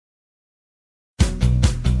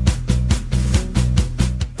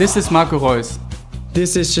This is Marco Reus.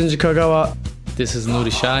 This is Shinji Kagawa. This is Nuri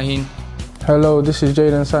Sahin. Hello, this is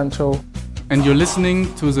Jadon Sancho. And you're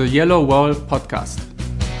listening to the Yellow Wall podcast.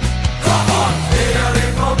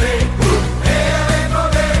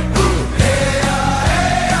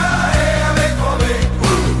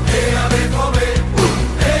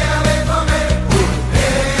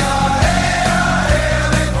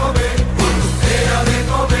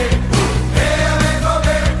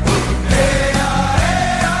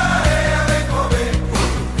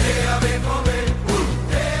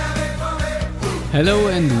 Hello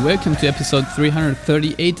and welcome to episode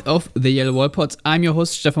 338 of the Yellow Wall Pod. I'm your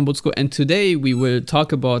host Stefan Butzko, and today we will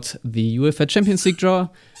talk about the UEFA Champions League draw,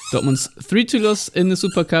 Dortmund's 3-2 loss in the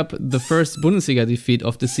Super Cup, the first Bundesliga defeat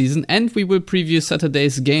of the season, and we will preview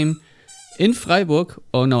Saturday's game in Freiburg,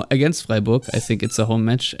 against Freiburg. I think it's a home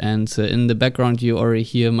match, and in the background you already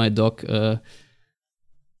hear my dog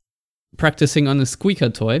practicing on a squeaker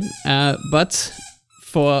toy, but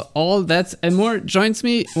for all that and more, joins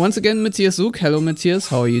me once again Matthias Zug. Hello, Matthias.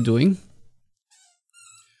 How are you doing?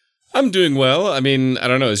 I'm doing well. I mean, I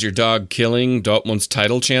don't know. Is your dog killing Dortmund's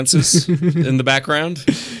title chances in the background?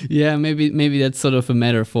 Yeah, maybe that's sort of a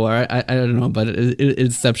metaphor. I don't know, but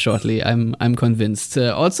it'll stop shortly. I'm convinced.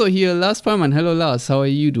 Also here, Lars Perlman. Hello, Lars. How are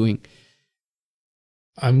you doing?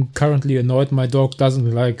 I'm currently annoyed my dog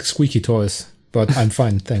doesn't like squeaky toys, but I'm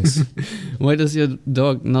fine, thanks. Why does your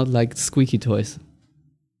dog not like squeaky toys?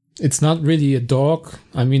 It's not really a dog.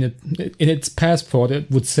 I mean, in its passport,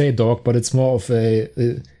 it would say dog, but it's more of a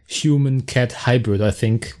human-cat hybrid, I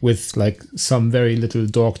think, with like some very little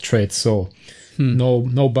dog traits. So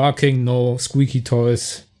no barking, no squeaky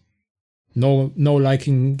toys, no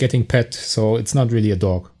liking getting pet. So it's not really a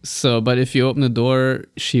dog. So, but if you open the door,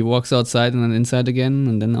 she walks outside and then inside again,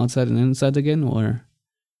 and then outside and then inside again, or?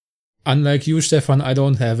 Unlike you, Stefan, I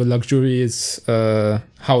don't have a luxurious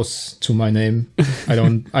house to my name.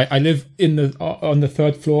 I live on the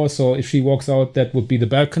third floor, so if she walks out, that would be the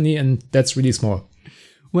balcony, and that's really small.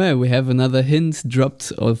 Well, we have another hint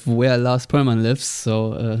dropped of where Lars Perlman lives.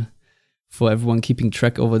 So for everyone keeping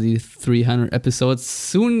track over the 300 episodes,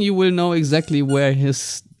 soon you will know exactly where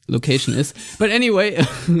his location is. But anyway,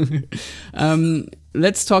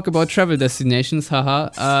 let's talk about travel destinations.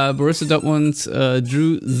 Borussia Dortmund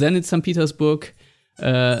drew Zenit St. Petersburg,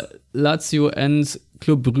 Lazio and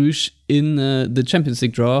Club Brugge in the Champions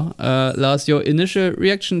League draw. Lars, your initial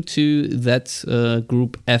reaction to that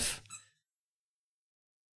Group F?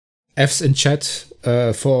 F's in chat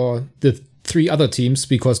for the three other teams,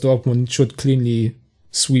 because Dortmund should cleanly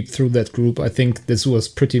sweep through that group. I think this was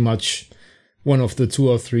pretty much one of the two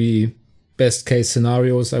or three best case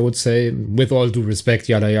scenarios, I would say, with all due respect,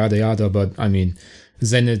 yada, yada, yada. But I mean,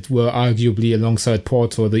 Zenit were arguably alongside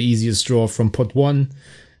Porto the easiest draw from pot 1.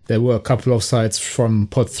 There were a couple of sides from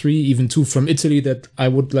pot 3, even 2 from Italy that I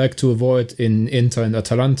would like to avoid in Inter and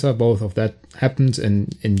Atalanta. Both of that happened.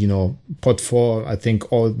 And in pot 4, I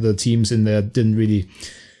think all the teams in there didn't really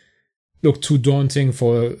look too daunting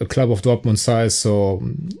for a club of Dortmund size. So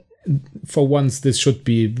for once, this should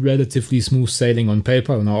be relatively smooth sailing on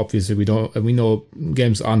paper. Now, obviously, we know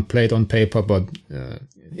games aren't played on paper, but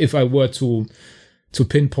if I were to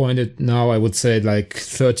pinpoint it now, I would say like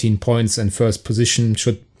 13 points and first position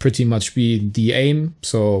should pretty much be the aim.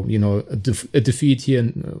 So, a defeat here,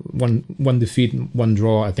 one defeat, one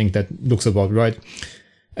draw, I think that looks about right.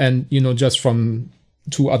 And, just from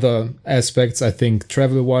two other aspects, I think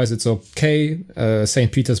travel-wise, it's okay.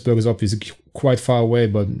 St. Petersburg is obviously quite far away,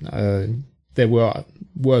 but there were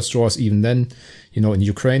worse draws even then, in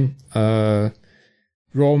Ukraine.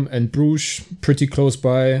 Rome and Bruges, pretty close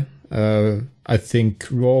by. I think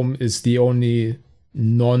Rome is the only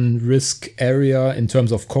non-risk area in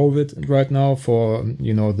terms of COVID right now for,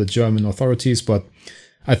 the German authorities, but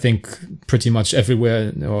I think pretty much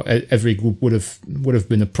everywhere, every group would have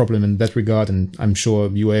been a problem in that regard, and I'm sure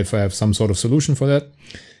UEFA have some sort of solution for that.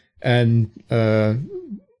 And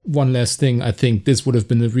one last thing, I think this would have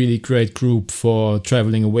been a really great group for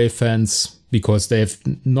traveling away fans, because they've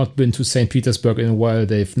not been to St. Petersburg in a while.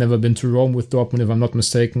 They've never been to Rome with Dortmund, if I'm not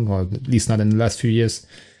mistaken, or at least not in the last few years.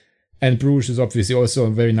 And Bruges is obviously also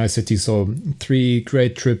a very nice city. So 3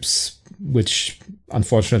 great trips, which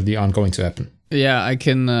unfortunately aren't going to happen. Yeah, I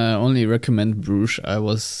can only recommend Bruges. I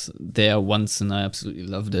was there once and I absolutely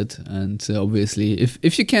loved it. And obviously,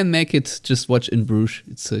 if you can make it, just watch In Bruges.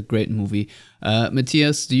 It's a great movie.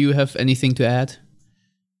 Matthias, do you have anything to add?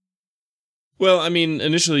 Well, I mean,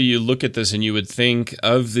 initially you look at this and you would think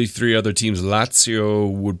of the 3 other teams, Lazio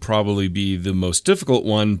would probably be the most difficult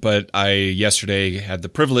one, but I yesterday had the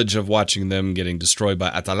privilege of watching them getting destroyed by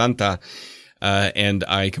Atalanta. And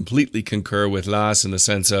I completely concur with Lars in the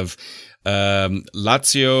sense of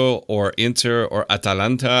Lazio or Inter or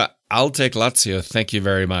Atalanta. I'll take Lazio. Thank you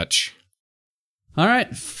very much. All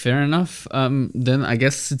right, fair enough. Then I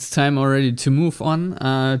guess it's time already to move on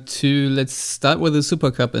let's start with the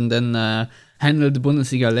Super Cup and then handle the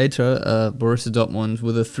Bundesliga later. Borussia Dortmund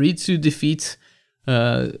with a 3-2 defeat,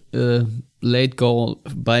 late goal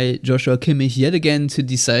by Joshua Kimmich yet again to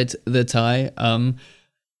decide the tie.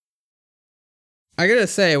 I gotta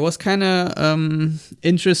say, it was kind of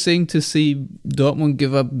interesting to see Dortmund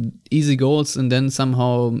give up easy goals and then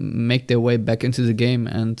somehow make their way back into the game.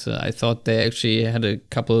 And I thought they actually had a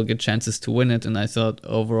couple of good chances to win it. And I thought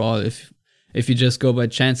overall, if you just go by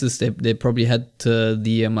chances, they probably had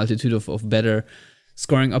the multitude of better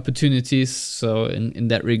scoring opportunities. So in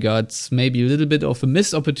that regards, maybe a little bit of a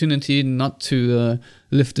missed opportunity not to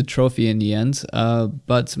lift the trophy in the end.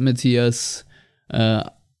 But Matthias,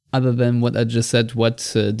 other than what I just said,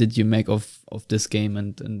 what did you make of this game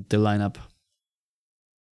and the lineup?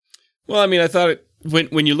 Well, I mean, I thought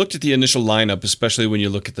when you looked at the initial lineup, especially when you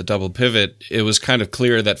look at the double pivot, it was kind of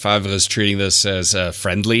clear that Favre is treating this as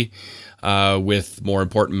friendly, with more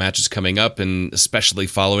important matches coming up, and especially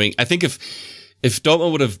following. I think if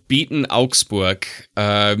Dortmund would have beaten Augsburg,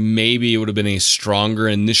 maybe it would have been a stronger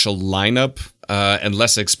initial lineup and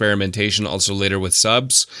less experimentation also later with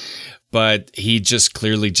subs. But he just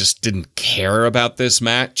clearly just didn't care about this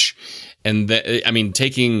match. And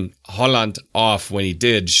taking Haaland off when he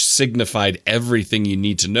did signified everything you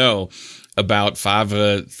need to know about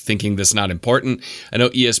Favre thinking this not important. I know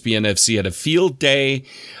ESPN FC had a field day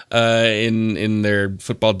in their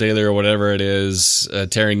football daily or whatever it is,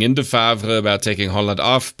 tearing into Favre about taking Haaland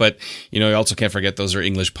off. But, you also can't forget those are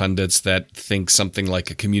English pundits that think something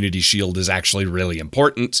like a community shield is actually really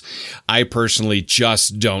important. I personally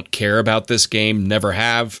just don't care about this game, never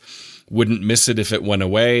have. Wouldn't miss it if it went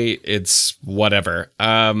away. It's whatever.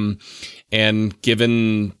 And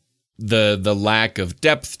given the lack of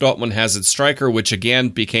depth Dortmund has at striker, which again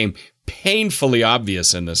became painfully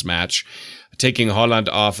obvious in this match, taking Haaland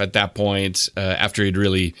off at that point after he'd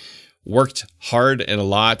really worked hard and a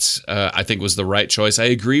lot, I think was the right choice. I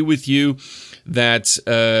agree with you that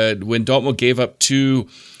when Dortmund gave up two,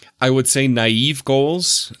 I would say, naive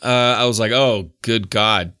goals, I was like, oh, good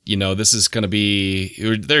God, this is going to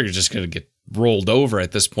be, they're just going to get rolled over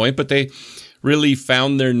at this point, but they really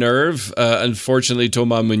found their nerve. Unfortunately,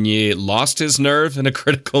 Thomas Meunier lost his nerve in a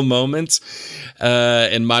critical moment.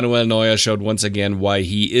 And Manuel Neuer showed once again why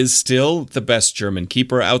he is still the best German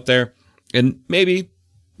keeper out there. And maybe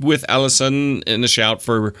with Alisson in a shout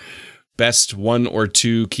for best one or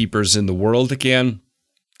two keepers in the world again.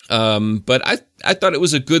 But I thought it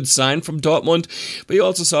was a good sign from Dortmund, but you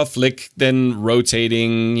also saw Flick then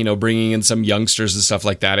rotating, bringing in some youngsters and stuff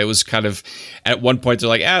like that. It was kind of, at one point they're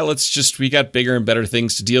like, we got bigger and better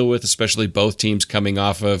things to deal with, especially both teams coming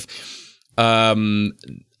off of,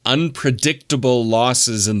 unpredictable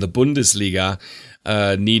losses in the Bundesliga,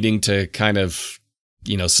 needing to kind of,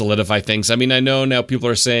 solidify things. I mean, I know now people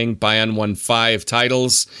are saying Bayern won 5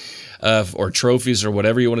 titles, or trophies or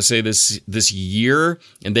whatever you want to say this year,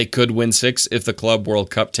 and they could win 6 if the Club World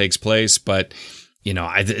Cup takes place. But,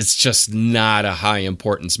 it's just not a high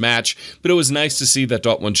importance match. But it was nice to see that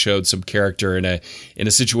Dortmund showed some character in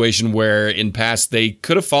a situation where in past they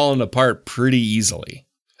could have fallen apart pretty easily.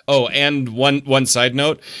 Oh, and one side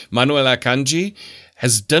note, Manuel Akanji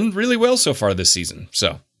has done really well so far this season.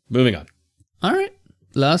 So, moving on. All right.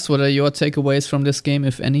 Lars, what are your takeaways from this game,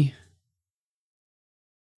 if any?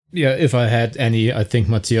 Yeah, if I had any, I think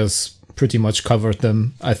Matthias pretty much covered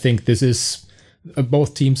them. I think this is,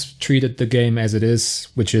 both teams treated the game as it is,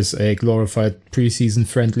 which is a glorified preseason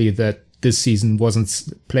friendly that this season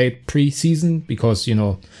wasn't played preseason because,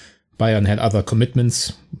 Bayern had other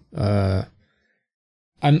commitments. I'm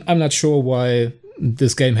not sure why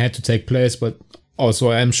this game had to take place, but also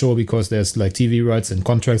I am sure because there's like TV rights and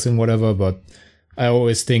contracts and whatever, but I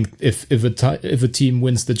always think if a team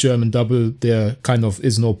wins the German double, there kind of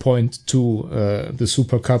is no point to the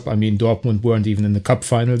Super Cup. I mean, Dortmund weren't even in the cup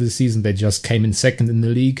final this season. They just came in second in the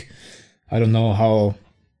league. I don't know how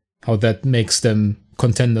that makes them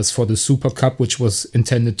contenders for the Super Cup, which was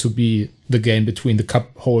intended to be the game between the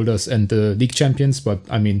cup holders and the league champions. But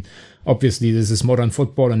I mean, obviously this is modern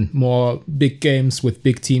football and more big games with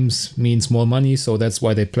big teams means more money. So that's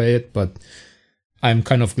why they play it. But I'm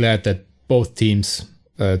kind of glad that both teams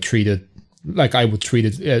treated like I would treat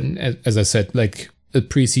it, as I said, like a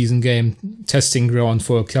preseason game, testing ground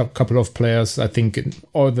for a couple of players. I think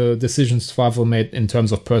all the decisions Favre made in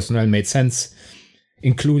terms of personnel made sense,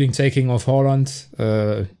 including taking off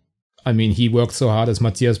Haaland. I mean, he worked so hard, as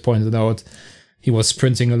Matthias pointed out. He was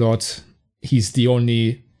sprinting a lot. He's the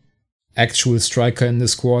only actual striker in the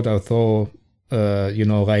squad, although,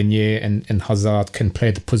 Reinier and Hazard can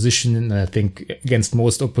play the position. And I think against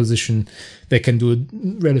most opposition, they can do a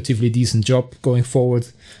relatively decent job going forward.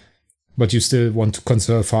 But you still want to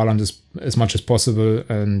conserve Haaland as much as possible.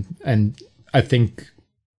 And I think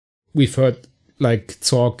we've heard like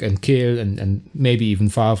Zorc and Kehl and maybe even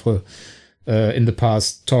Favre in the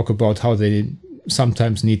past talk about how they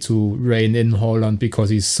sometimes need to rein in Haaland because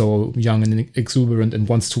he's so young and exuberant and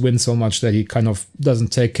wants to win so much that he kind of doesn't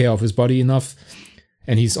take care of his body enough.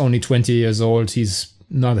 And he's only 20 years old. He's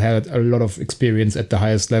not had a lot of experience at the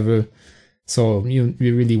highest level. So we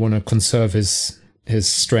really want to conserve his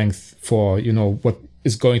strength for, what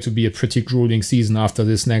is going to be a pretty grueling season after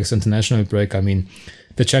this next international break. I mean,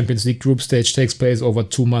 the Champions League group stage takes place over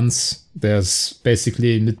 2 months. There's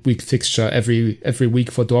basically a midweek fixture every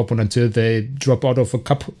week for Dortmund until they drop out of a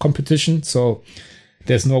cup competition. So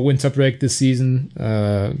there's no winter break this season.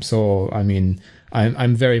 So I mean,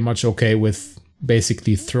 I'm very much okay with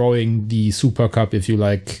basically throwing the Super Cup, if you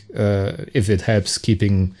like, if it helps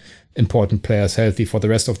keeping important players healthy for the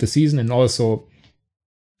rest of the season. And also,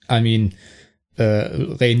 I mean,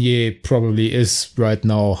 Reinier probably is right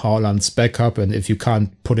now Haaland's backup, and if you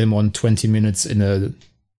can't put him on 20 minutes in a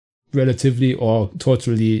relatively or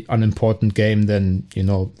totally unimportant game, then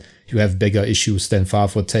you have bigger issues than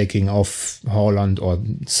Favre taking off Haaland or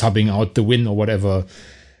subbing out the win or whatever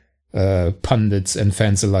pundits and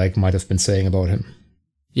fans alike might have been saying about him.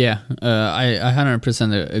 Yeah, I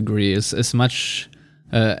 100% agree. As much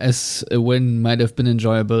as a win might have been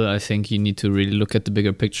enjoyable, I think you need to really look at the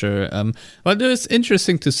bigger picture. But it's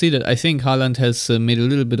interesting to see that I think Haaland has made a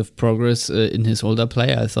little bit of progress in his older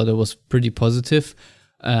play. I thought it was pretty positive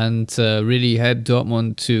and really helped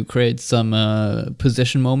Dortmund to create some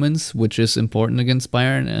possession moments, which is important against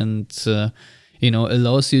Bayern, and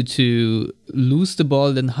allows you to lose the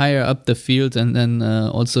ball then higher up the field and then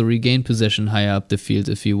also regain possession higher up the field,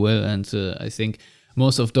 if you will. And I think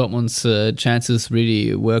most of Dortmund's chances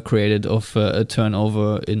really were created of a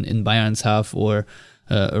turnover in Bayern's half or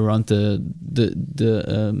around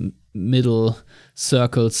the middle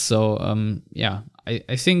circles. So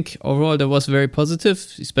I think overall that was very positive,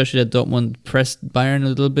 especially that Dortmund pressed Bayern a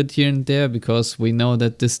little bit here and there, because we know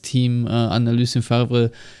that this team under Lucien Favre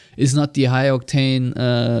is not the high octane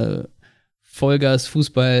Vollgas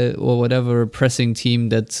Fußball or whatever pressing team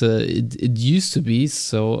that it used to be.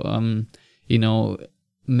 So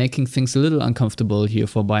making things a little uncomfortable here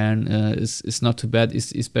for Bayern is not too bad,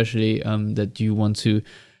 especially that you want to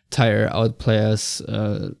tire out players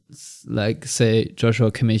like, say,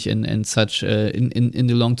 Joshua Kimmich and such in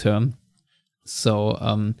the long term.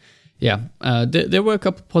 So, there were a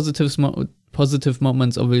couple positive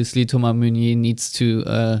moments. Obviously, Thomas Meunier needs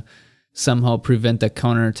to somehow prevent that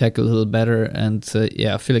counter-attack a little better. And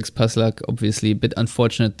Felix Passlack, obviously a bit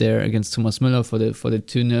unfortunate there against Thomas Müller for the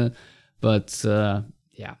 2-0. But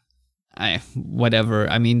whatever.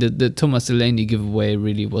 I mean, the Thomas Delaney giveaway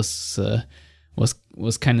really was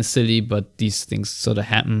kind of silly, but these things sort of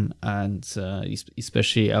happen, and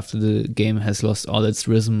especially after the game has lost all its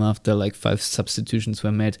rhythm after like 5 substitutions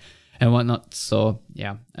were made and whatnot. So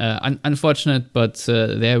unfortunate, but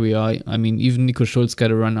there we are. I mean, even Nico Schulz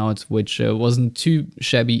got a run out, which wasn't too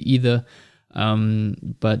shabby either.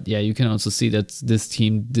 But you can also see that this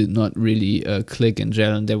team did not really click and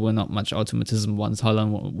gel, and there were not much automatism once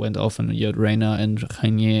Haaland went off and Jörg Reiner and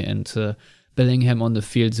Reinier and Bellingham on the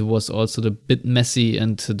field. It was also a bit messy,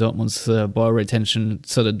 and Dortmund's ball retention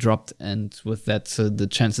sort of dropped, and with that the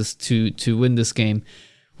chances to win this game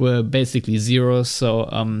were basically zero.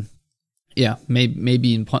 So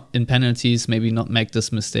maybe in penalties, maybe not make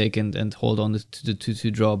this mistake and hold on to the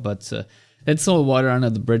 2-2 draw, but it's all water under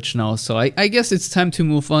the bridge now. So I guess it's time to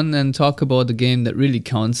move on and talk about the game that really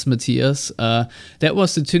counts, Matthias. That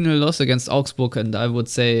was the 2-0 loss against Augsburg, and I would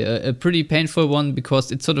say a pretty painful one,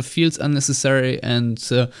 because it sort of feels unnecessary. And,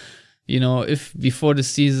 if before the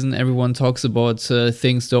season everyone talks about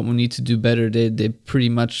things Dortmund need to do better, they pretty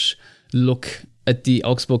much look at the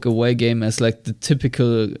Augsburg away game as like the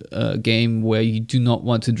typical game where you do not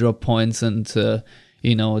want to drop points, and,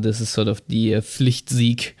 this is sort of the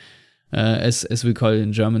Pflichtsieg, as we call it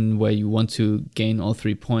in German, where you want to gain all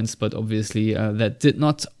 3 points. But obviously that did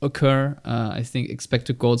not occur. I think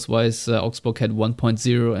expected goals wise, Augsburg had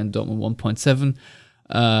 1.0 and Dortmund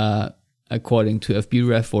 1.7, according to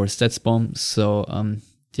FBref or StatsBomb. So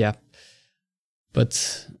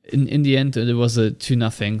but in the end it was a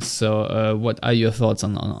 2-0. So what are your thoughts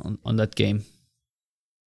on that game?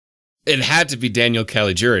 It had to be Daniel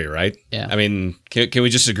Caligiuri, right? Yeah. I mean, can we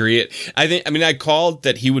just agree? I called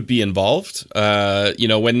that he would be involved.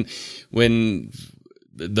 When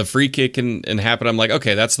the free kick and happened, I'm like,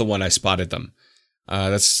 okay, that's the one I spotted them.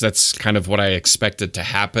 That's kind of what I expected to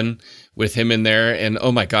happen with him in there. And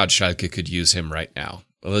oh my God, Schalke could use him right now.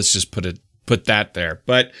 Well, let's just put that there.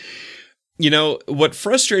 But what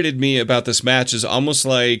frustrated me about this match is almost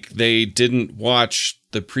like they didn't watch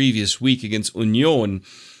the previous week against Union.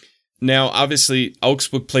 Now, obviously,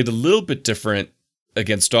 Augsburg played a little bit different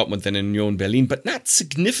against Dortmund than Union Berlin, but not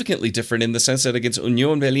significantly different in the sense that against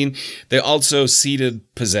Union Berlin, they also ceded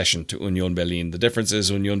possession to Union Berlin. The difference is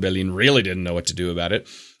Union Berlin really didn't know what to do about it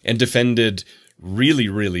and defended really,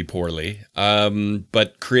 really poorly,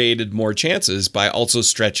 but created more chances by also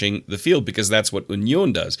stretching the field, because that's what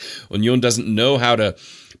Union does. Union doesn't know how to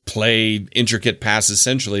play intricate passes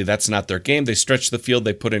centrally. That's not their game. They stretch the field,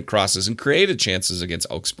 they put in crosses and created chances against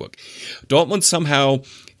Augsburg. Dortmund somehow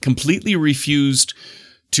completely refused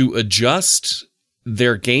to adjust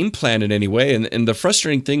their game plan in any way. And the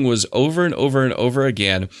frustrating thing was over and over and over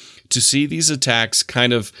again to see these attacks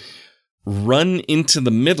kind of run into the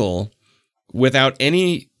middle without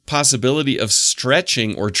any possibility of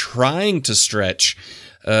stretching or trying to stretch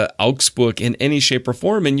Augsburg in any shape or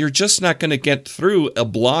form. And you're just not going to get through a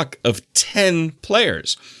block of 10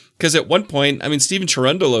 players. Because at one point, Steven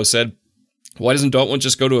Cherundolo said, why doesn't Dortmund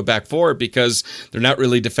just go to a back four? Because they're not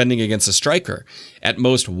really defending against a striker. At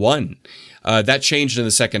most one. That changed in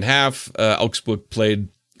the second half. Augsburg played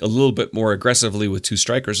a little bit more aggressively with two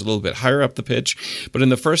strikers, a little bit higher up the pitch. But in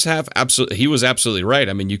the first half, he was absolutely right.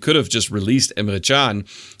 You could have just released Emre Can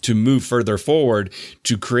to move further forward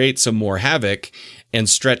to create some more havoc and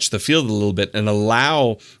stretch the field a little bit and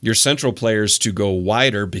allow your central players to go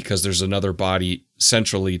wider, because there's another body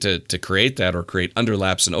centrally to create that or create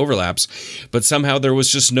underlaps and overlaps. But somehow there was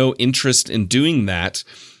just no interest in doing that.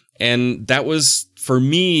 And that was, for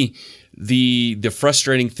me, the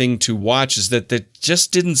frustrating thing to watch, is that there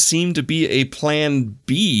just didn't seem to be a plan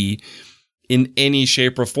B in any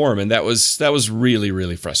shape or form. And that was really,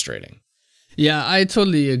 really frustrating. Yeah, I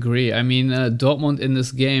totally agree. Dortmund in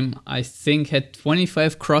this game, I think, had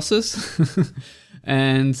 25 crosses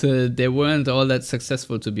and they weren't all that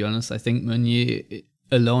successful, to be honest. I think Meunier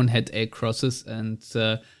alone had 8 crosses, and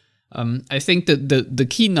I think that the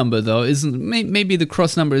key number, though, isn't maybe the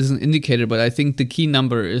cross number isn't indicated, but I think the key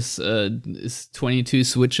number is 22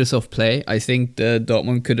 switches of play. I think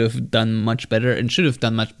Dortmund could have done much better and should have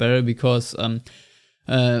done much better, because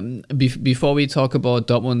before we talk about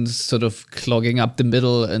Dortmund sort of clogging up the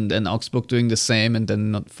middle and Augsburg doing the same and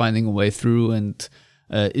then not finding a way through, and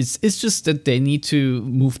it's just that they need to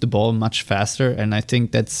move the ball much faster, and I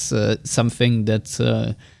think that's something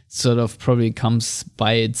that sort of probably comes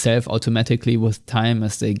by itself automatically with time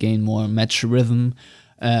as they gain more match rhythm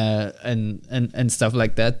and stuff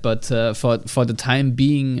like that. But for the time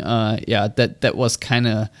being, that was kind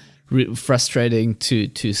of frustrating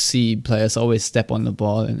to see players always step on the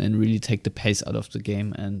ball and really take the pace out of the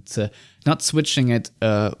game, and not switching it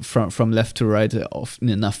from left to right often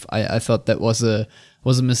enough. I thought that was a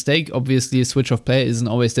mistake. Obviously, a switch of play isn't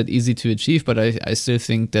always that easy to achieve, but I still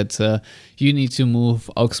think that you need to move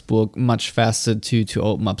Augsburg much faster to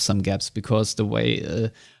open up some gaps, because the way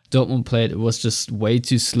Dortmund played, it was just way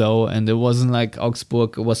too slow, and it wasn't like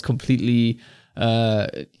Augsburg was completely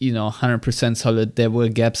 100% solid. There were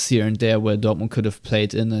gaps here and there where Dortmund could have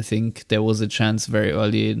played in. I think there was a chance very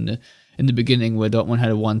early in the beginning where Dortmund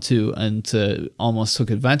had a 1-2 and almost took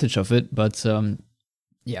advantage of it. But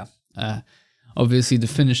obviously the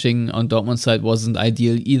finishing on Dortmund's side wasn't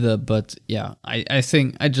ideal either. But yeah, I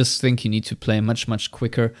just think you need to play much, much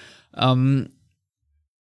quicker.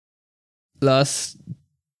 Lars,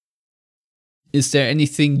 is there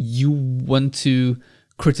anything you want to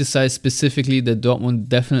criticize specifically that Dortmund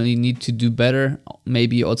definitely need to do better,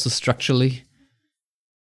 maybe also structurally?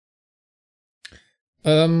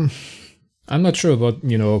 I'm not sure about,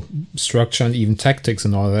 structure and even tactics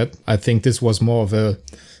and all that. I think this was more of a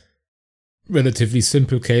relatively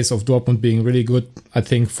simple case of Dortmund being really good, I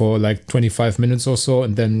think, for like 25 minutes or so,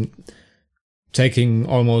 and then taking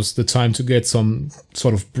almost the time to get some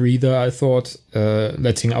sort of breather, I thought,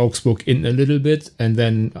 letting Augsburg in a little bit. And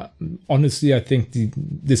then, honestly, I think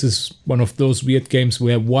this is one of those weird games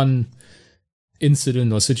where one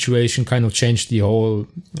incident or situation kind of changed the whole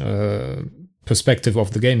perspective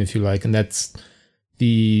of the game, if you like. And that's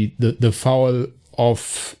the foul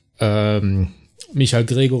of Michael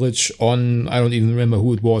Gregoritsch on, I don't even remember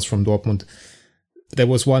who it was from Dortmund. There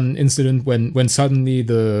was one incident when suddenly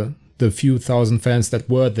the the few thousand fans that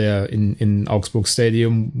were there in Augsburg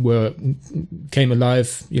Stadium came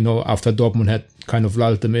alive, after Dortmund had kind of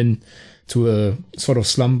lulled them in to a sort of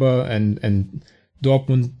slumber, and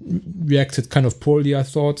Dortmund reacted kind of poorly, I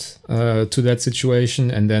thought, to that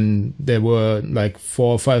situation. And then there were like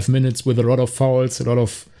 4 or 5 minutes with a lot of fouls, a lot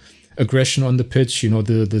of aggression on the pitch.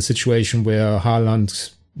 The situation where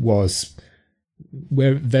Haaland was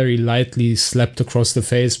very lightly slapped across the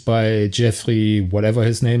face by Jeffrey, whatever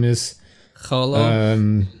his name is.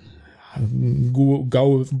 Haulau,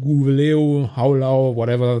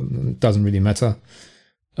 whatever, doesn't really matter.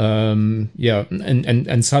 And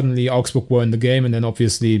suddenly Augsburg were in the game, and then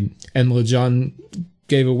obviously Emre Can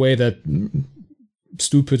gave away that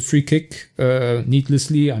stupid free kick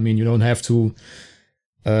needlessly. I mean, you don't have to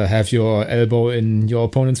have your elbow in your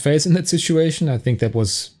opponent's face in that situation. I think that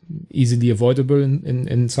was easily avoidable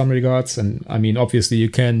in some regards. And I mean, obviously you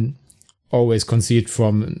can always concede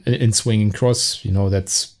from in swinging cross.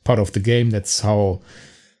 That's part of the game. That's how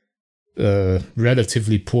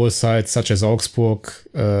relatively poor sides such as Augsburg,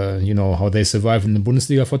 how they survive in the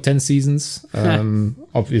Bundesliga for 10 seasons.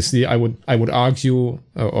 Obviously, I would argue,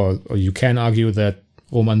 or you can argue, that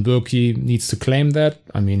Roman Bürki needs to claim that.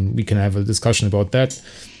 I mean, we can have a discussion about that.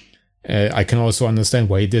 I can also understand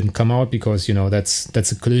why he didn't come out, because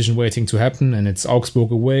that's a collision waiting to happen, and it's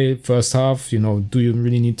Augsburg away first half. Do you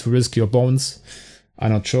really need to risk your bones?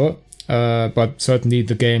 I'm not sure. But certainly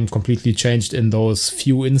the game completely changed in those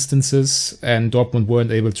few instances, and Dortmund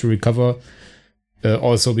weren't able to recover.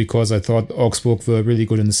 Also because I thought Augsburg were really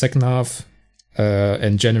good in the second half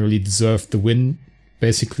and generally deserved the win,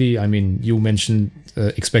 basically. I mean, you mentioned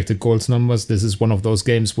expected goals numbers. This is one of those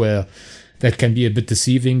games where that can be a bit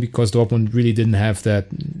deceiving, because Dortmund really didn't have that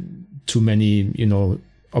too many,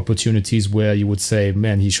 opportunities where you would say,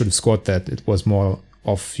 man, he should have scored that. It was more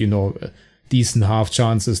of, decent half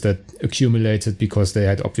chances that accumulated because they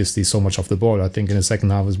had obviously so much of the ball. I think in the second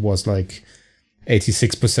half it was like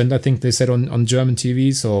 86%, I think they said on German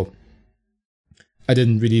TV. So I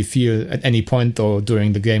didn't really feel at any point though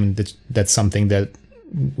during the game that that's something that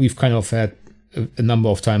we've kind of had a number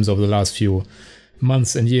of times over the last few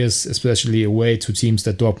months and years, especially away to teams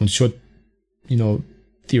that Dortmund should,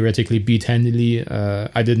 theoretically beat handily.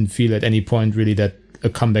 I didn't feel at any point really that a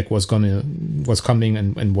comeback was coming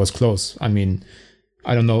and was close. I mean,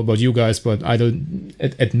 I don't know about you guys, but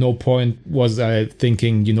at no point was I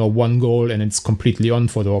thinking, one goal and it's completely on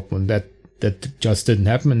for Dortmund. That just didn't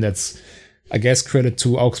happen. And that's, I guess, credit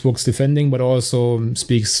to Augsburg's defending, but also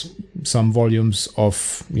speaks some volumes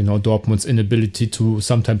of, Dortmund's inability to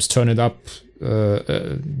sometimes turn it up,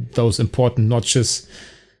 those important notches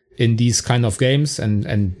in these kind of games.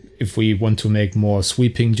 And if we want to make more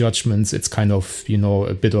sweeping judgments, it's kind of,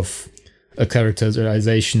 a bit of a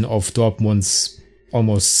characterization of Dortmund's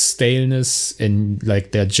almost staleness in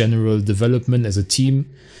like their general development as a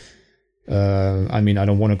team. I mean, I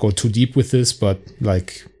don't want to go too deep with this, but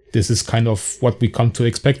like this is kind of what we come to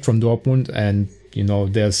expect from Dortmund. And,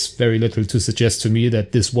 there's very little to suggest to me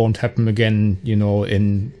that this won't happen again,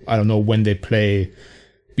 in, I don't know when they play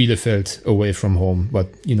Bielefeld away from home.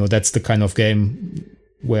 But, that's the kind of game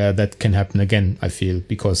where that can happen again, I feel,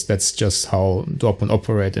 because that's just how Dortmund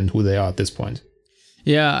operate and who they are at this point.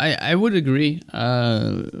 Yeah, I would agree.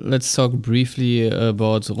 Let's talk briefly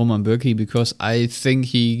about Roman Bürki, because I think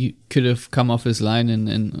he could have come off his line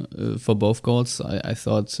in for both goals. I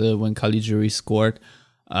thought when Caligiuri scored,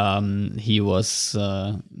 he was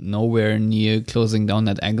nowhere near closing down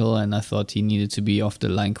that angle, and I thought he needed to be off the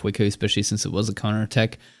line quicker, especially since it was a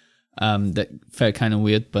counterattack. That felt kind of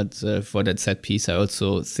weird, but for that set piece, I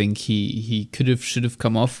also think he should have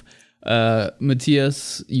come off.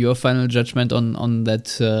 Matthias, your final judgment on that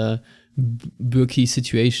Bürki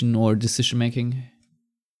situation or decision making?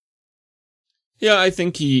 Yeah, I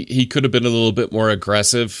think he could have been a little bit more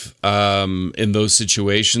aggressive in those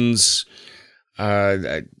situations.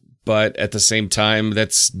 But at the same time,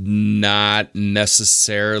 that's not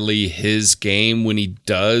necessarily his game. When he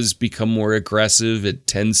does become more aggressive, it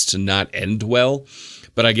tends to not end well.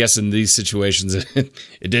 But I guess in these situations, it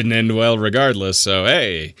didn't end well regardless. So,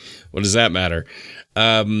 hey, what does that matter?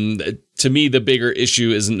 To me, the bigger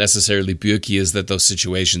issue isn't necessarily Bürki, is that those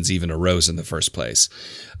situations even arose in the first place.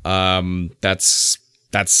 That's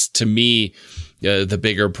to me, the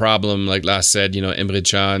bigger problem. Like Lars said, Emre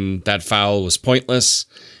Can, that foul was pointless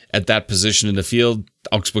at that position in the field.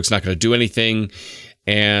 Augsburg's not going to do anything.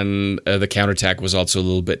 And the counterattack was also a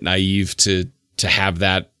little bit naive to have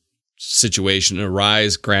that situation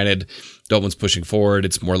arise. Granted, Dortmund's pushing forward.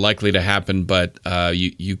 It's more likely to happen, but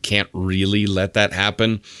you can't really let that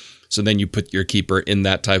happen. So then you put your keeper in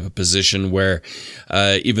that type of position where,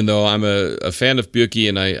 even though I'm a fan of Bürki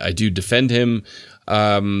and I do defend him,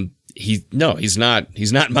 he's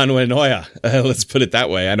not Manuel Neuer. Let's put it that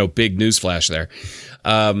way. I know, big newsflash there.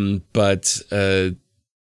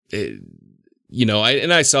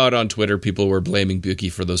 I saw it on Twitter. People were blaming Bürki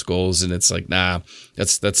for those goals, and it's like, nah,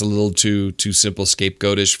 that's a little too simple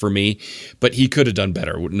scapegoatish for me. But he could have done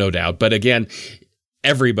better, no doubt. But again,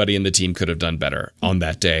 everybody in the team could have done better on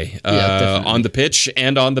that day, on the pitch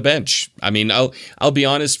and on the bench. I mean, I'll be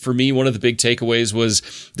honest. For me, one of the big takeaways was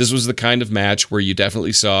this was the kind of match where you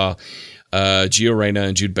definitely saw Gio Reyna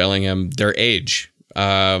and Jude Bellingham, their age,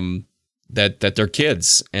 that they're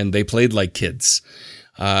kids and they played like kids.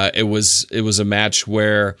 It was a match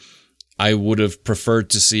where I would have preferred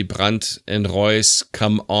to see Brandt and Reus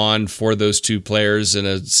come on for those two players in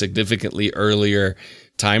a significantly earlier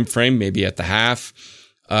time frame, maybe at the half.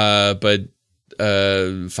 But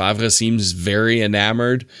Favre seems very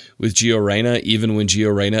enamored with Gio Reyna, even when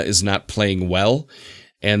Gio Reyna is not playing well.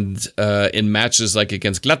 And in matches like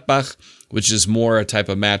against Gladbach, which is more a type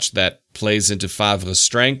of match that plays into Favre's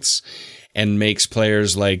strengths and makes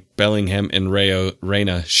players like Bellingham and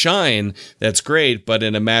Reyna shine, that's great. But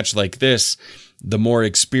in a match like this, the more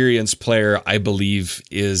experienced player, I believe,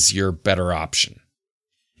 is your better option.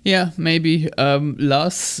 Yeah, maybe.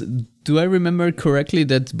 Lars, do I remember correctly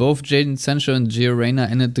that both Jadon Sancho and Gio Reyna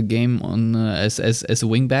ended the game on as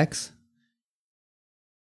wingbacks?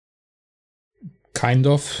 Kind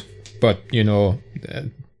of, but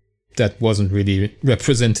that wasn't really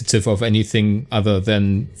representative of anything other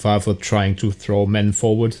than Favre trying to throw men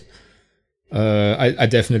forward. I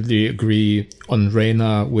definitely agree on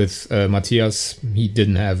Reyna with Matthias. He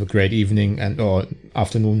didn't have a great evening or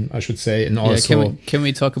afternoon, I should say. And also, can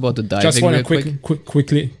we talk about the diving? Just want to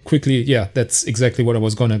quickly. Yeah, that's exactly what I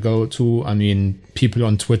was gonna go to. I mean, people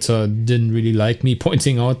on Twitter didn't really like me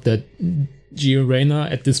pointing out that Gio Reyna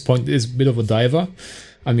at this point is a bit of a diver.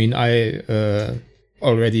 I mean, I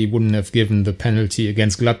already wouldn't have given the penalty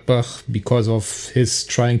against Gladbach because of his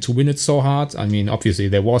trying to win it so hard. I mean, obviously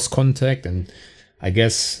there was contact, and I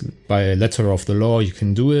guess by a letter of the law you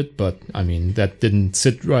can do it, but I mean, that didn't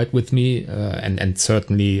sit right with me, and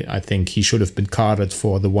certainly I think he should have been carded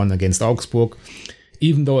for the one against Augsburg,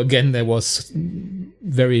 even though again there was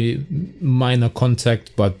very minor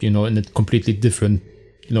contact, but in a completely different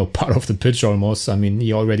part of the pitch almost. I mean,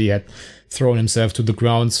 he already had thrown himself to the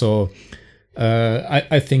ground, so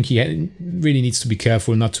I think he really needs to be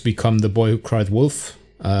careful not to become the boy who cried wolf.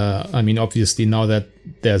 I mean, obviously now that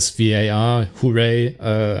there's VAR, hooray,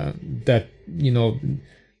 that,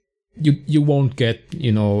 you won't get,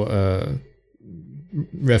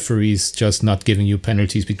 referees just not giving you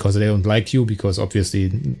penalties because they don't like you, because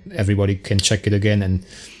obviously everybody can check it again and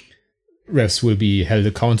refs will be held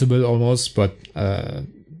accountable almost. But,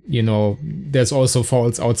 there's also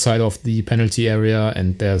fouls outside of the penalty area,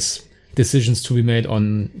 and there's decisions to be made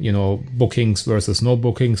on, bookings versus no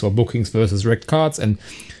bookings, or bookings versus red cards. And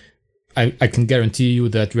I can guarantee you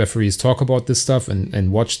that referees talk about this stuff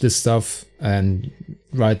and watch this stuff. And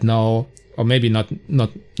right now, or maybe not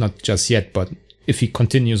just yet, but if he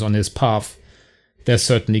continues on his path, there's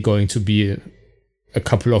certainly going to be a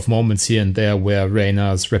couple of moments here and there where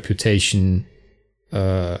Reyna's reputation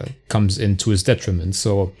comes into his detriment.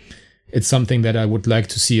 So it's something that I would like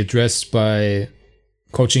to see addressed by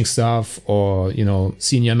coaching staff or,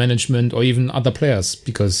 senior management or even other players,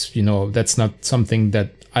 because, that's not something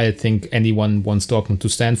that I think anyone wants Dortmund to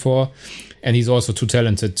stand for. And he's also too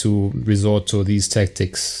talented to resort to these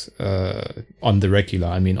tactics on the regular.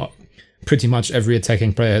 I mean, pretty much every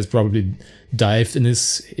attacking player has probably dived in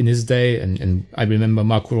his day. And I remember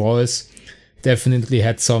Marco Reus definitely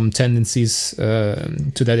had some tendencies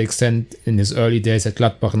to that extent in his early days at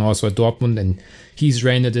Gladbach and also at Dortmund, and he's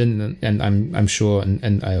reined it in, and I'm sure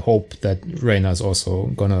and I hope that Reyna is also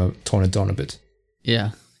gonna tone it down a bit.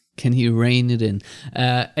 Yeah, can he rein it in?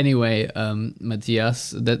 Anyway,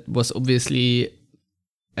 Matthias, that was obviously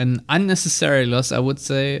an unnecessary loss, I would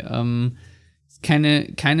say. Kind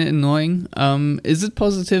of annoying. Is it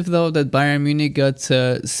positive though that Bayern Munich got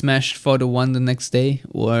smashed 4-1 the next day,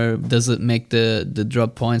 or does it make the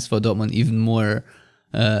drop points for Dortmund even more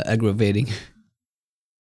aggravating?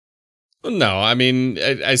 No, I mean,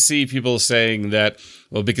 I see people saying that,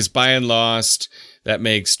 well, because Bayern lost, that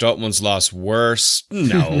makes Dortmund's loss worse.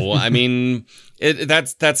 No, I mean,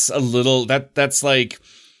 that's a little, that's like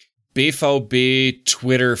BVB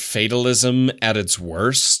Twitter fatalism at its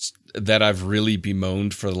worst that I've really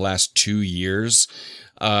bemoaned for the last 2 years.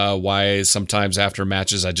 Why sometimes after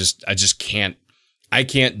matches, I just can't I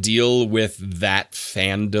can't deal with that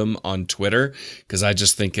fandom on Twitter because I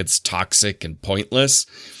just think it's toxic and pointless.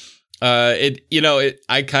 I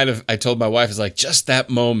told my wife, it's like just that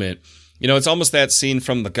moment. It's almost that scene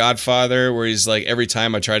from The Godfather where he's like, every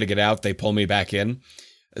time I try to get out, they pull me back in.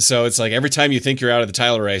 So it's like every time you think you're out of the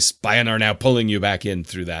title race, Bayern are now pulling you back in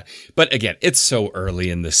through that. But again, it's so early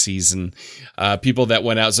in the season. People that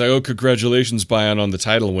went out say, "Oh, congratulations, Bayern, on the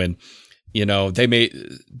title win."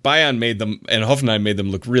 Bayern made them, and Hoffenheim made them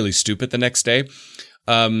look really stupid the next day.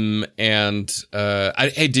 Hey,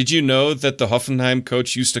 did you know that the Hoffenheim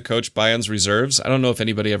coach used to coach Bayern's reserves? I don't know if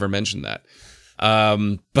anybody ever mentioned that.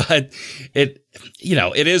 But it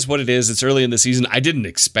is what it is. It's early in the season. I didn't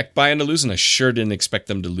expect Bayern to lose, and I sure didn't expect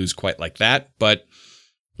them to lose quite like that. But,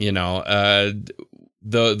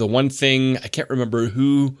 the one thing, I can't remember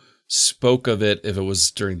who spoke of it, if it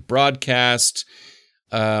was during broadcast.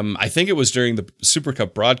 I think it was during the Super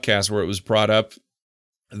Cup broadcast where it was brought up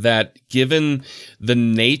that given the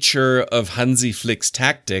nature of Hansi Flick's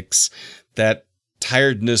tactics, that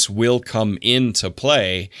tiredness will come into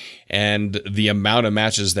play, and the amount of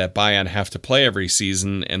matches that Bayern have to play every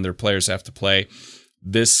season and their players have to play,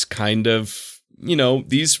 this kind of,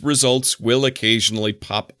 these results will occasionally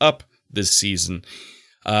pop up this season.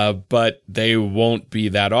 But they won't be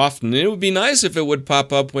that often. It would be nice if it would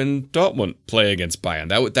pop up when Dortmund play against Bayern.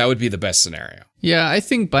 That would be the best scenario. Yeah, I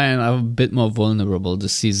think Bayern are a bit more vulnerable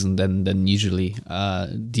this season than usually.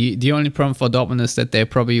 The only problem for Dortmund is that they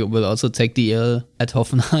probably will also take the L at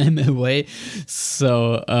Hoffenheim away.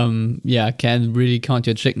 So, can't really count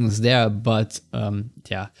your chickens there. But,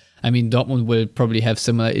 Dortmund will probably have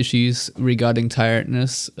similar issues regarding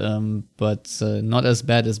tiredness, but not as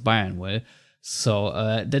bad as Bayern will.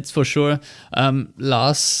 So, that's for sure.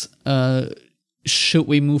 Lars, should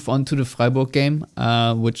we move on to the Freiburg game,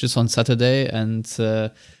 which is on Saturday? And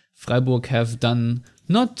Freiburg have done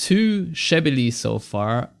not too shabbily so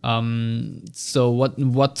far. So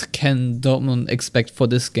what can Dortmund expect for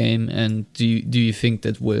this game? And do you think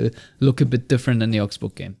that will look a bit different than the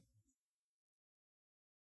Augsburg game?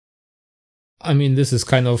 I mean, this is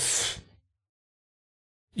kind of,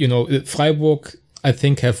 Freiburg, I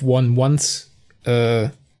think, have won once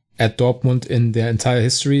at Dortmund in their entire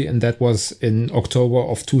history, and that was in October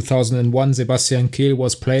of 2001. Sebastian Kehl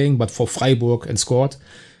was playing, but for Freiburg, and scored.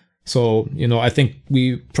 So, I think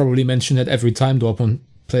we probably mention it every time Dortmund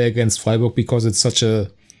play against Freiburg because it's such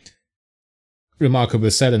a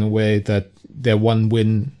remarkable set in a way that their one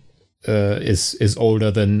win is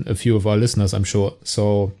older than a few of our listeners, I'm sure.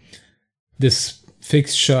 So this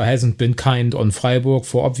fixture hasn't been kind on Freiburg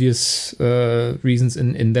for obvious reasons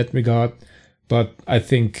in that regard. But I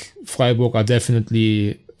think Freiburg are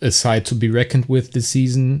definitely a side to be reckoned with this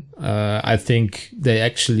season. I think they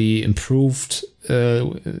actually improved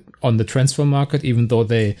on the transfer market, even though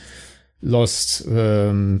they lost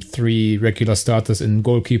 3 regular starters in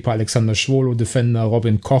goalkeeper Alexander Schwolo, defender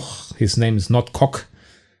Robin Koch. His name is not Koch.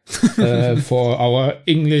 For our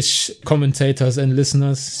English commentators and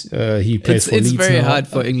listeners, he plays for Leeds. It's very now. hard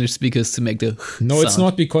for English speakers to make the No, sound. It's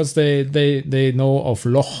not, because they know of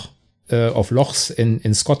lochs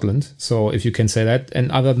in Scotland. So if you can say that,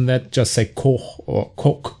 and other than that, just say Koch or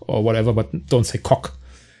Coke or whatever, but don't say cock.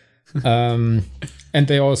 And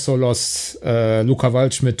they also lost Luca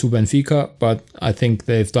Waldschmidt to Benfica, but I think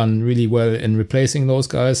they've done really well in replacing those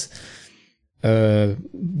guys.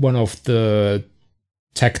 One of the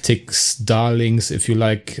tactics darlings, if you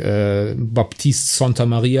like, Baptiste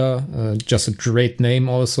Santamaria, just a great name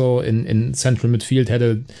also in central midfield, had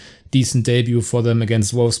a decent debut for them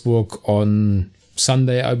against Wolfsburg on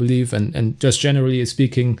Sunday, I believe. And just generally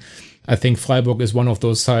speaking, I think Freiburg is one of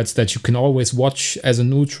those sides that you can always watch as a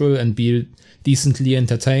neutral and be decently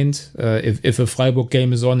entertained. If a Freiburg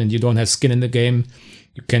game is on and you don't have skin in the game,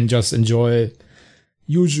 you can just enjoy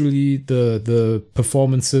usually the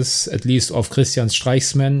performances, at least of Christian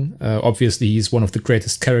Streichsmann. Obviously, he's one of the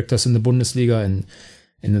greatest characters in the Bundesliga and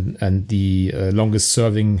the longest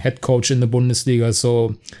serving head coach in the Bundesliga.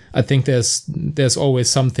 So I think there's always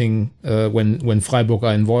something when Freiburg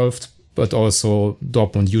are involved, but also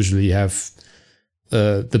Dortmund usually have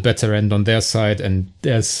the better end on their side, and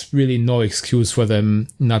there's really no excuse for them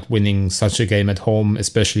not winning such a game at home,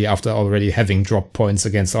 especially after already having dropped points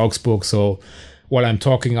against Augsburg. So while I'm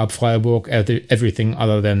talking up Freiburg, everything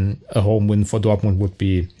other than a home win for Dortmund would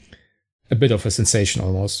be a bit of a sensation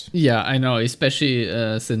almost. Yeah, I know, especially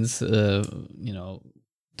since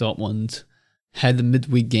Dortmund had a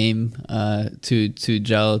midweek game to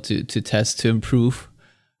gel, to test, to improve,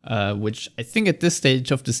 which I think at this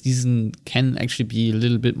stage of the season can actually be a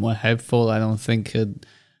little bit more helpful. I don't think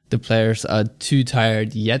the players are too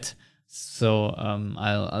tired yet, So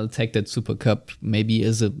I'll take that Super Cup maybe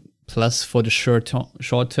as a plus for the short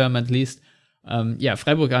term at least.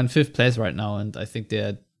 Freiburg are in 5th place right now, and I think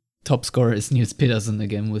their top scorer is Niels Pedersen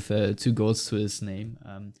again with 2 goals to his name.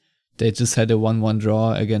 They just had a 1-1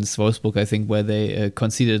 draw against Wolfsburg, I think, where they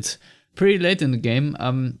conceded pretty late in the game.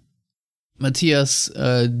 Matthias,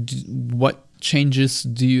 what changes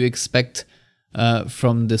do you expect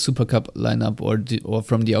from the Super Cup lineup or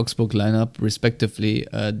from the Augsburg lineup, respectively?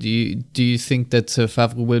 Do you think that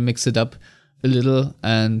Favre will mix it up a little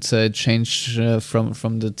and change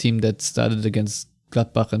from the team that started against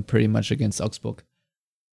Gladbach and pretty much against Augsburg?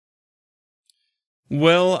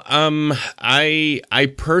 Well,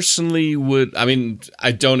 I personally would. I mean,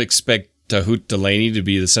 I don't expect Dahoud Delaney to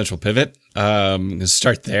be the central pivot.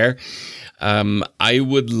 Start there. I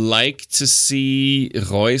would like to see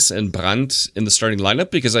Reus and Brandt in the starting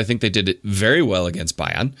lineup because I think they did it very well against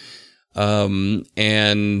Bayern.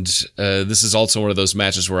 This is also one of those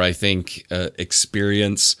matches where I think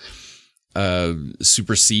experience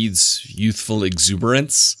supersedes youthful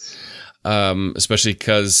exuberance, especially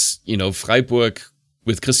because, Freiburg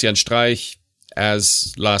with Christian Streich,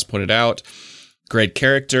 as Lars pointed out, great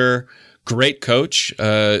character, great coach.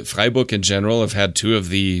 Freiburg in general have had 2 of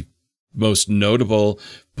the most notable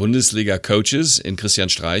Bundesliga coaches in Christian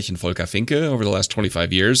Streich and Volker Finke over the last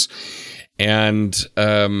 25 years. And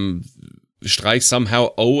Streich somehow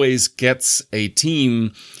always gets a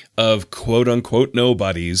team of quote unquote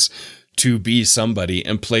nobodies to be somebody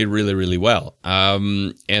and play really, really well.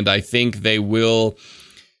 And I think they will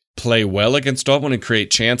play well against Dortmund and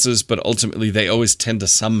create chances, but ultimately they always tend to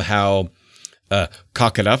somehow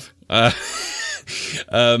cock it up.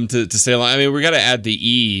 To say, I mean, we got to add the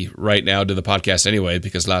E right now to the podcast anyway,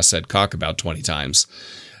 because Lars said cock about 20 times,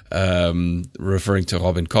 referring to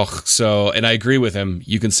Robin Koch. So, and I agree with him.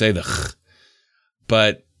 You can say the ch,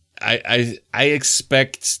 but I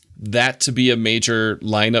expect that to be a major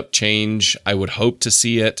lineup change. I would hope to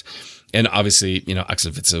see it. And obviously,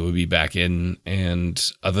 Axel Witsel will be back in. And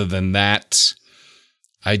other than that,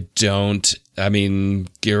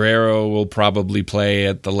 Guerrero will probably play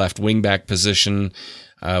at the left wing back position,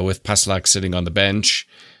 with Paslak sitting on the bench.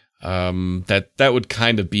 That would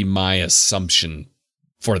kind of be my assumption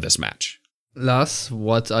for this match. Lars,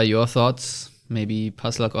 what are your thoughts? Maybe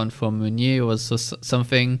Paslak on for Meunier was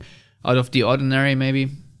something out of the ordinary, maybe?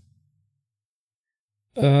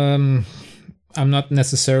 I'm not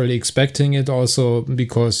necessarily expecting it also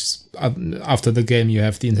because after the game you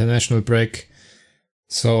have the international break.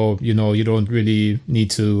 So, you don't really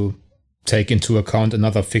need to take into account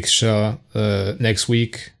another fixture next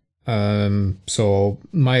week. So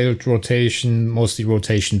mild rotation, mostly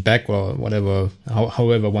rotation back or whatever,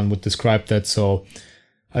 however one would describe that. So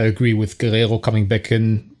I agree with Guerrero coming back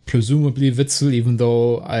in, presumably Witsel, even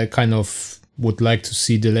though I kind of would like to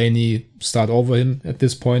see Delaney start over him at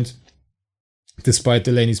this point. Despite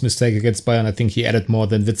Delaney's mistake against Bayern, I think he added more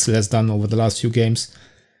than Witsel has done over the last few games.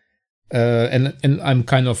 And I'm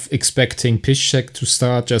kind of expecting Piszczek to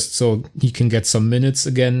start just so he can get some minutes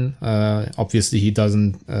again. Obviously, he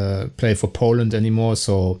doesn't play for Poland anymore,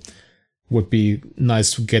 so would be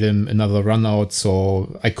nice to get him another run out.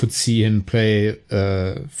 So I could see him play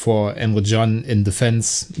for Emre Can in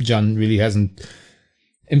defense. Can really hasn't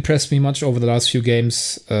impressed me much over the last few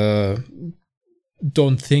games.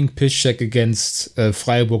 Don't think Piszczek against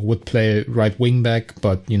Freiburg would play right wing back,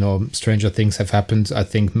 but stranger things have happened. I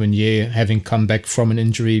think Meunier, having come back from an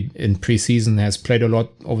injury in preseason, has played a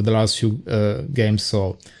lot over the last few games,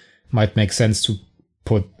 so might make sense to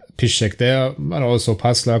put Piszczek there. But also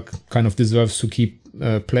Paslak kind of deserves to keep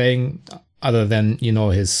playing, other than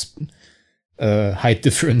his height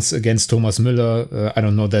difference against Thomas Müller. I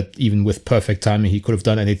don't know that even with perfect timing he could have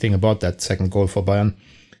done anything about that second goal for Bayern.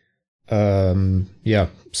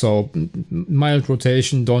 So mild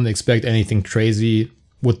rotation, don't expect anything crazy.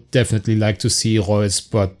 Would definitely like to see Reus,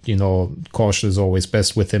 but caution is always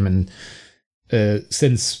best with him. And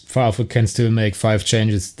since Favre can still make 5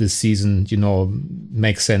 changes this season,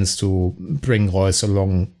 makes sense to bring Reus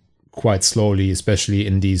along quite slowly, especially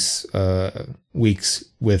in these weeks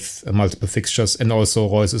with multiple fixtures. And also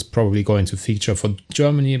Reus is probably going to feature for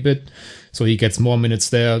Germany a bit, so he gets more minutes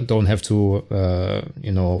there. Don't have to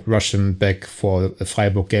rush him back for a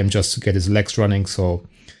Freiburg game just to get his legs running. So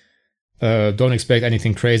don't expect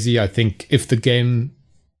anything crazy. I think if the game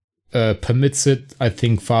permits it, I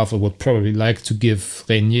think Favre would probably like to give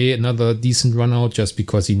Renier another decent run out just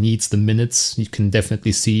because he needs the minutes. You can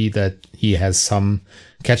definitely see that he has some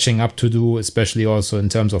catching up to do, especially also in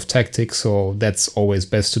terms of tactics. So that's always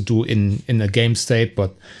best to do in a game state.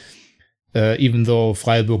 But even though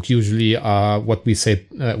Freiburg usually are what we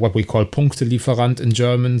call Punktelieferant in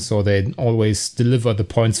German, so they always deliver the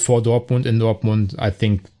points for Dortmund. In Dortmund, I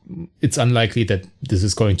think it's unlikely that this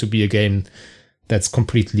is going to be a game that's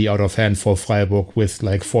completely out of hand for Freiburg with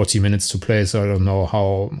like 40 minutes to play. So I don't know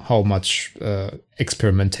how much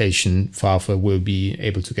experimentation Favre will be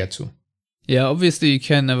able to get to. Yeah, obviously you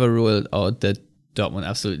can never rule it out that Dortmund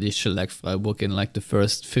absolutely shellac Freiburg in like the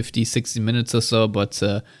first 50, 60 minutes or so, but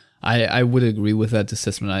I would agree with that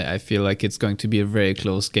assessment. I feel like it's going to be a very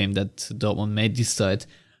close game that Dortmund may decide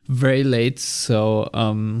very late. So,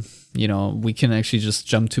 we can actually just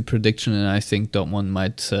jump to prediction, and I think Dortmund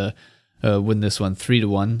might win this one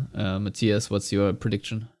 3-1. Matthias, what's your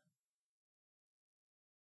prediction?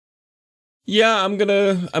 Yeah, I'm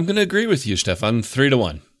gonna agree with you, Stefan.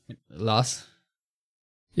 3-1. Lars?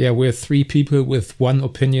 Yeah, we're 3 people with one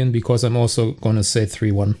opinion because I'm also gonna say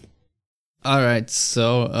 3-1. All right,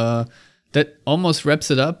 so that almost wraps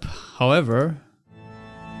it up. However,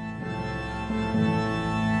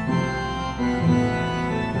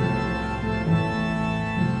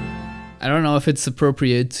 I don't know if it's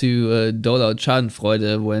appropriate to dole out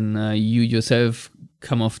Schadenfreude when you yourself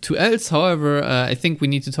come off 2 L's. However, I think we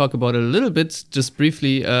need to talk about it a little bit, just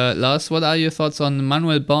briefly. Lars, what are your thoughts on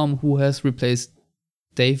Manuel Baum, who has replaced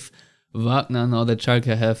Dave Wagner now that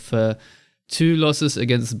Schalke have 2 losses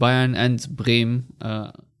against Bayern and Bremen?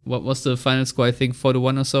 What was the final score? I think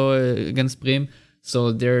 4-1 or so against Bremen.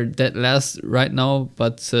 So they're dead last right now,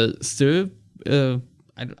 but still,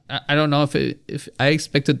 I don't know if I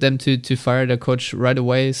expected them to fire their coach right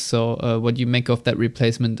away. So what do you make of that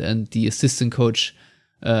replacement and the assistant coach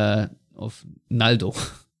of Naldo?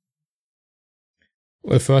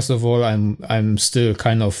 Well, first of all, I'm still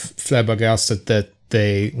kind of flabbergasted that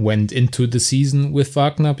they went into the season with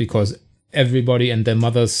Wagner, because everybody and their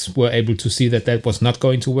mothers were able to see that was not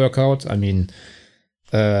going to work out. I mean,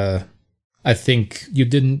 I think you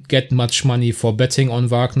didn't get much money for betting on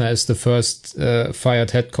Wagner as the first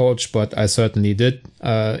fired head coach, but I certainly did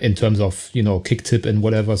in terms of, kick tip and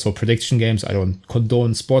whatever. So prediction games, I don't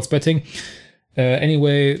condone sports betting.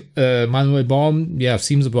 Anyway, Manuel Baum,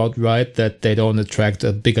 seems about right that they don't attract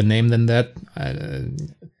a bigger name than that.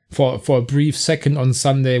 For a brief second on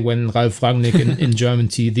Sunday, when Ralf Rangnick in German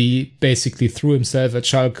TV basically threw himself at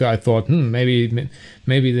Schalke, I thought, maybe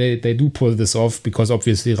they do pull this off, because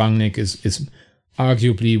obviously Rangnick is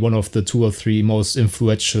arguably one of the 2 or 3 most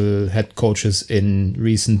influential head coaches in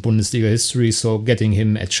recent Bundesliga history. So getting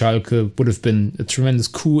him at Schalke would have been a tremendous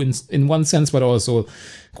coup in one sense, but also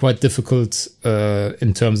quite difficult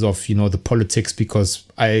in terms of, the politics, because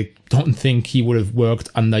I don't think he would have worked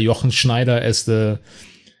under Jochen Schneider as the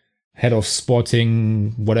head of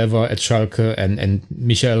sporting whatever at Schalke, and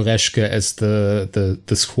Michael Reschke as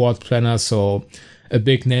the squad planner. So a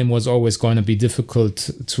big name was always going to be difficult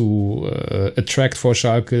to attract for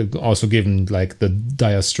Schalke, also given like the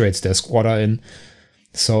dire straits their squad are in.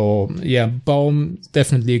 So yeah, Baum,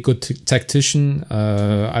 definitely a good tactician.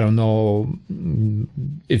 I don't know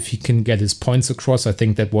if he can get his points across. I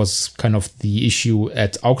think that was kind of the issue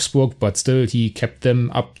at Augsburg, but still he kept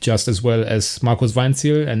them up just as well as Markus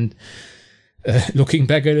Weinzierl. And looking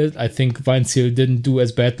back at it, I think Weinzierl didn't do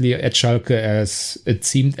as badly at Schalke as it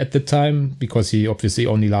seemed at the time, because he obviously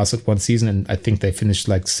only lasted 1 season, and I think they finished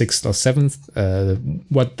like 6th or 7th.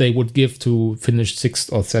 What they would give to finish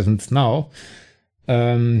 6th or 7th now.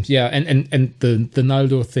 And the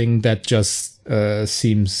Naldo thing, that just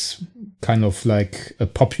seems kind of like a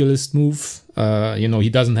populist move. He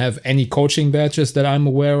doesn't have any coaching badges that I'm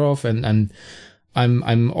aware of, and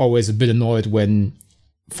I'm always a bit annoyed when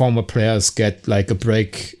former players get like a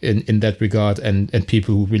break in that regard, and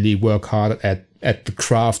people who really work hard at the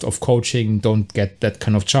craft of coaching don't get that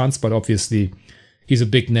kind of chance. But obviously he's a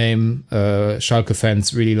big name. Schalke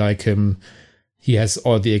fans really like him. He has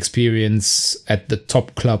all the experience at the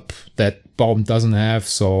top club that Baum doesn't have,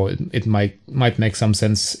 so it might make some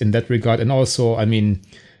sense in that regard. And also, I mean,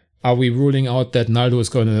 are we ruling out that Naldo is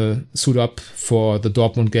going to suit up for the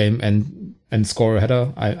Dortmund game and score a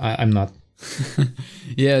header? I'm not.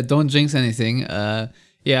 Yeah, don't jinx anything.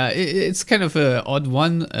 It's kind of an odd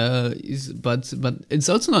one, but it's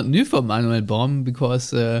also not new for Manuel Baum,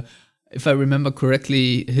 because if I remember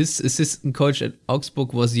correctly, his assistant coach at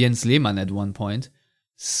Augsburg was Jens Lehmann at one point.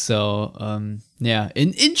 So, an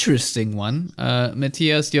interesting one.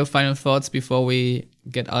 Matthias, your final thoughts before we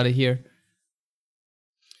get out of here?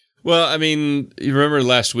 Well, I mean, you remember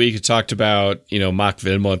last week you talked about, Mark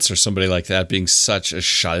Wilmots or somebody like that being such a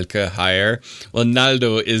Schalke hire. Well,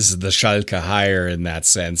 Naldo is the Schalke hire in that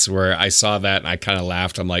sense, where I saw that and I kind of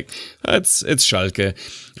laughed. I'm like, it's Schalke.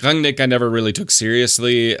 Rangnick I never really took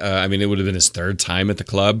seriously. It would have been his third time at the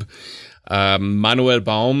club. Manuel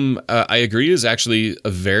Baum, I agree, is actually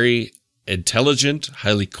a very intelligent,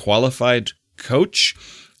 highly qualified coach,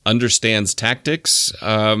 understands tactics.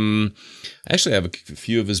 I actually have a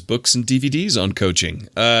few of his books and DVDs on coaching.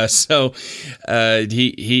 So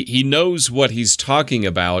he knows what he's talking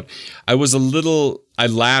about. I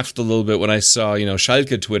laughed a little bit when I saw,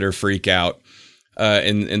 Schalke Twitter freak out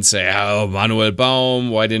and say, oh, Manuel Baum,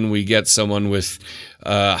 why didn't we get someone with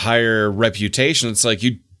higher reputation? It's like,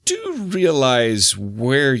 you do realize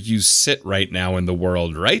where you sit right now in the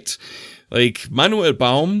world, right? Like, Manuel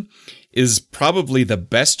Baum is probably the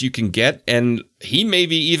best you can get, and he may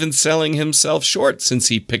be even selling himself short since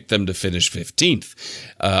he picked them to finish 15th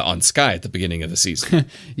on Sky at the beginning of the season.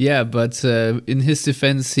 Yeah, but in his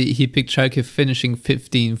defense, he picked Schalke finishing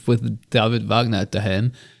 15th with David Wagner at the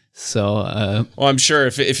helm. So, well, I'm sure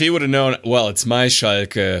if he would have known, well, it's my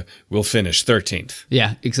Schalke, we'll finish 13th.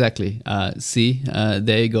 Yeah, exactly.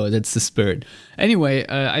 There you go. That's the spirit. Anyway,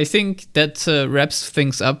 I think that wraps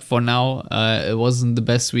things up for now. It wasn't the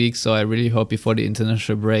best week, so I really hope before the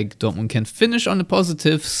international break, Dortmund can finish on the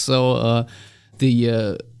positive. So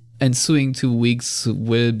the ensuing 2 weeks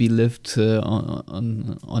will be lived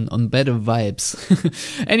on better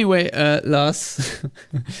vibes. Anyway, Lars.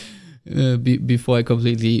 Before I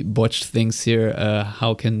completely botched things here,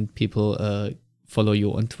 how can people follow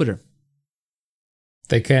you on Twitter?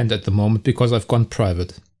 They can't at the moment because I've gone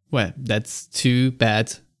private. Well, that's too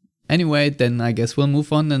bad. Anyway, then I guess we'll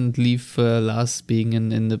move on and leave Lars being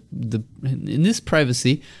in his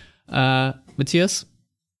privacy. Matthias?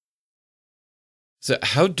 So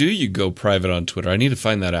how do you go private on Twitter? I need to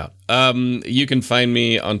find that out. You can find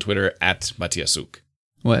me on Twitter at Matthias Zug.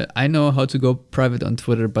 Well, I know how to go private on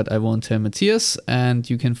Twitter, but I won't tell Matthias. And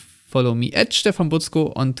you can follow me at Stefan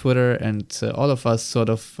Butzko on Twitter, and all of us sort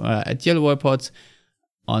of at Yellow Wall Pod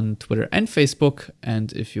on Twitter and Facebook.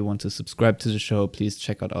 And if you want to subscribe to the show, please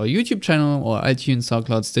check out our YouTube channel or iTunes,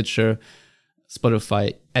 SoundCloud, Stitcher,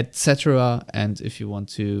 Spotify, etc. And if you want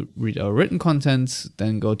to read our written content,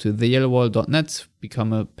 then go to theyellowwall.net,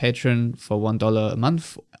 become a patron for $1 a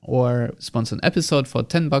month, or sponsor an episode for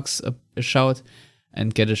 $10 a shout,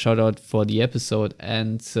 and get a shout out for the episode.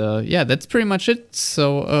 And that's pretty much it.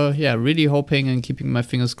 So really hoping and keeping my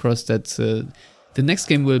fingers crossed that the next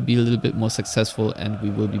game will be a little bit more successful, and we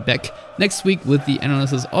will be back next week with the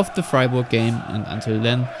analysis of the Freiburg game. And until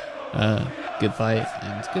then, goodbye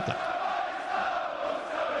and good luck.